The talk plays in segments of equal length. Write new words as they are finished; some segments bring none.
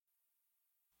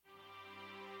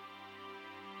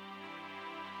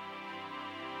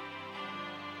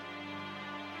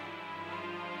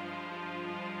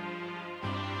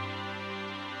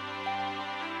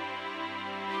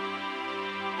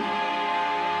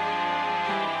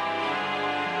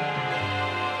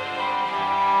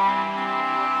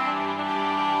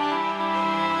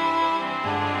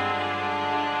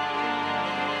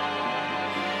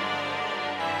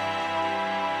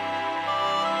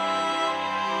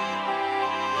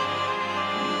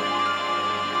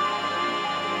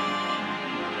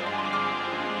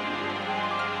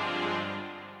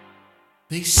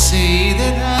They say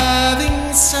that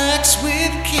having sex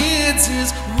with kids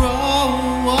is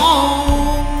wrong.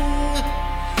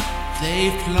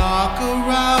 They flock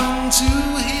around to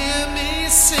hear me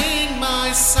sing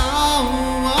my songs.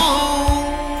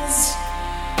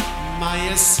 My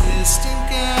assistant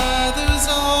gathers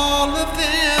all of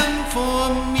them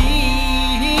for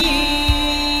me.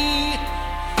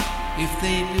 If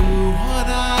they knew what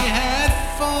I had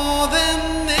for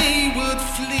them, they would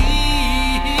flee.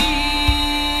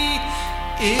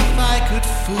 If I could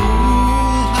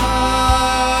fool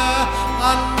her,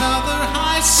 another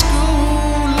high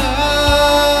schooler,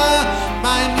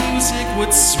 my music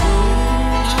would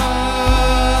swoon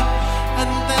her,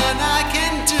 and then I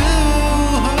can do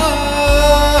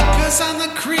her, 'cause I'm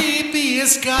the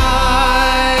creepiest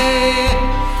guy,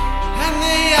 and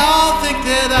they all think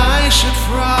that I should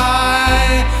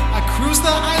fry. I cruise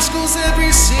the high schools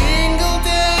every single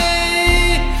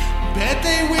day, bet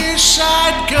they wish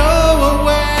I'd go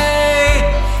away.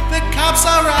 The cops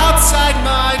are outside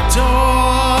my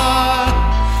door,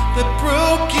 they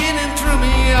broke in and threw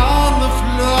me on the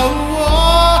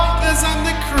floor, 'cause I'm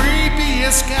the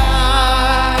creepiest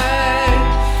guy.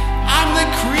 I'm the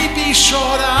creepy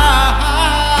short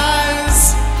eyes,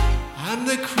 I'm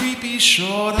the creepy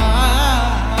short eyes.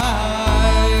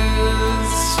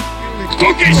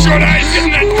 Okay, short eyes, get in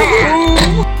that car!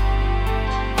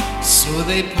 So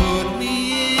they put me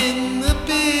in the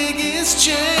biggest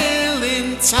jail in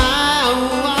town,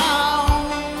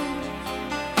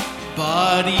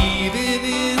 but even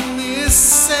in this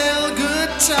cell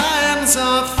good times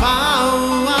are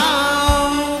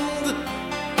found,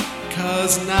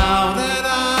 'cause now that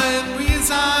I'm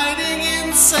residing in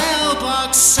cell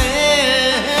block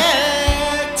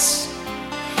 6,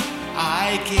 I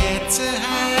get to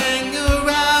hang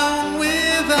around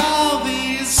with all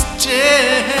these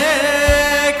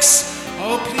dicks.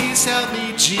 Oh, please help me,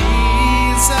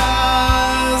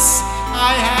 Jesus.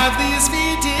 I have these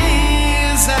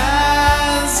VDs,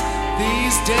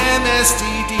 these damn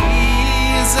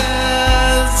STDs.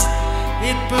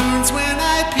 It burns when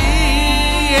I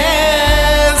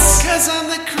piss, 'cause I'm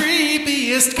the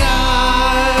creepiest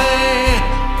guy.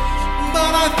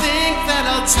 But I think that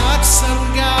I'll touch some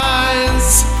guys.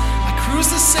 I cruise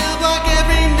the cell block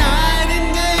every night and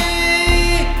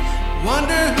day,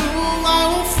 wonder who I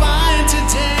will find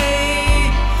today.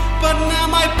 But now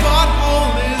my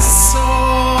butthole is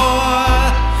sore,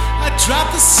 I drop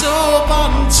the soap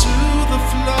onto the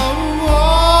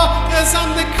floor, 'cause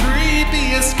I'm the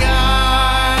creepiest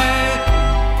guy.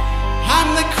 I'm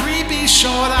the creepy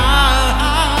short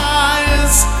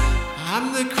eyes, I'm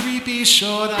the creepy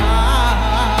short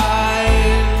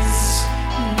eyes.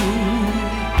 Ooh.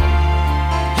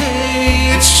 Hey,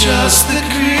 it's just the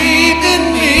creep in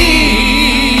me.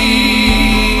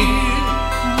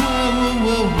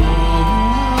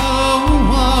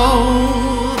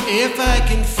 If I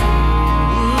can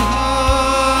fool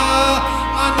her,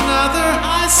 another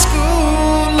high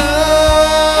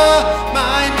schooler,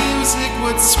 my music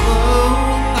would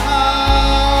swoon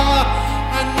her,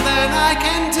 and then I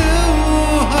can do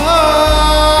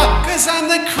her, 'cause I'm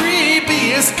the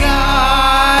creepiest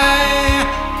guy,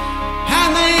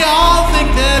 and they all think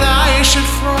that I should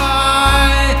fry.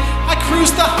 I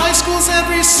cruise the high schools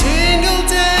every single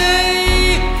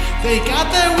day, they got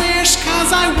their wish 'cause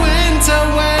I went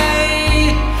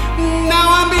away. Now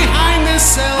I'm behind this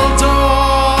cell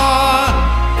door,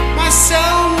 my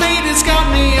cellmate has got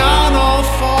me on all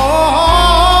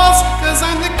fours, 'cause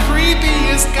I'm the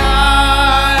creepiest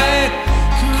guy.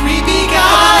 Creepy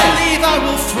guy, I believe I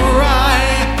will fry.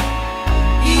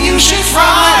 You should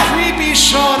fry, creepy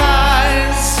short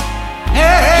eyes.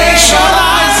 Hey, short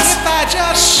eyes, if I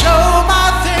just show my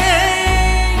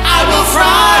thing, I will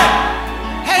fry.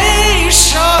 Hey,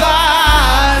 short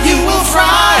eyes, you will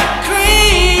fry.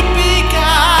 Creepy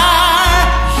guy,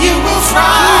 you will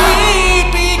fry.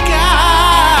 Creepy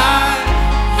guy,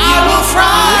 I will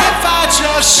fry. If I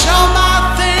just show my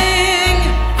thing,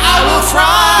 I will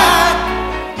fry.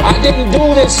 I didn't do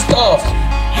this stuff.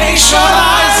 Hey, short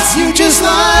eyes, you just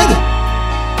lied.